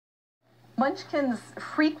Munchkins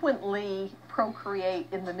frequently procreate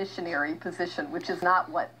in the missionary position, which is not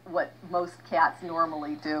what most cats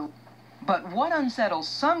normally do. But what unsettles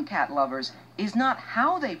some cat lovers is not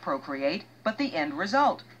how they procreate, but the end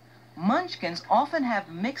result. Munchkins often have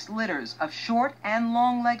mixed litters of short and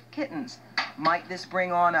long-legged kittens. Might this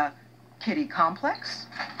bring on a kitty complex?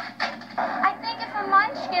 I think if a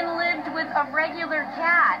Munchkin lived with a regular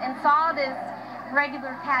cat and saw this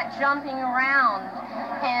regular cat jumping around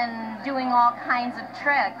and doing all kinds of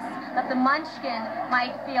tricks, that the Munchkin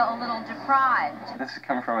might feel a little deprived. This is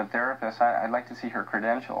coming from a therapist. I'd like to see her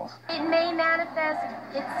credentials. It may manifest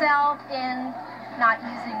itself in not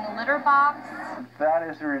using the litter box. That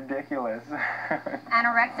is ridiculous.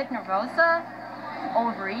 Anorexic nervosa,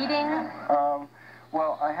 overeating.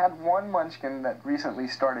 Well, I had one Munchkin that recently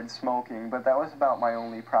started smoking, but that was about my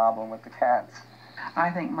only problem with the cats.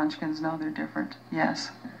 I think Munchkins know they're different,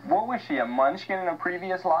 yes. What was she, a Munchkin in a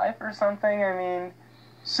previous life or something? I mean...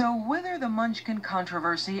 So wither the Munchkin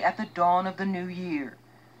controversy at the dawn of the new year.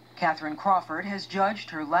 Catherine Crawford has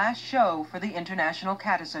judged her last show for the International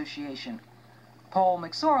Cat Association. Paul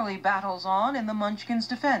McSorley battles on in the Munchkin's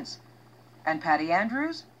defense. And Patty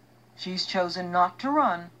Andrews? She's chosen not to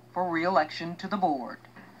run for re-election to the board.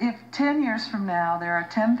 If 10 years from now there are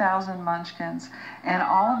 10,000 Munchkins and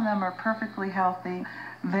all of them are perfectly healthy,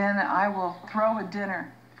 then I will throw a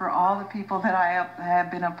dinner for all the people that I have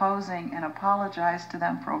been opposing and apologize to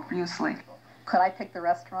them profusely. Could I pick the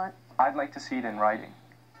restaurant? I'd like to see it in writing.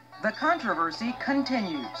 The controversy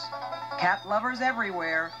continues. Cat lovers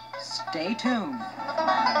everywhere, stay tuned.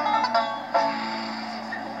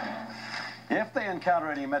 If they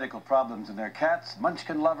encounter any medical problems in their cats,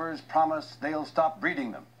 Munchkin lovers promise they'll stop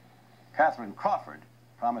breeding them. Catherine Crawford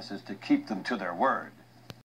promises to keep them to their word.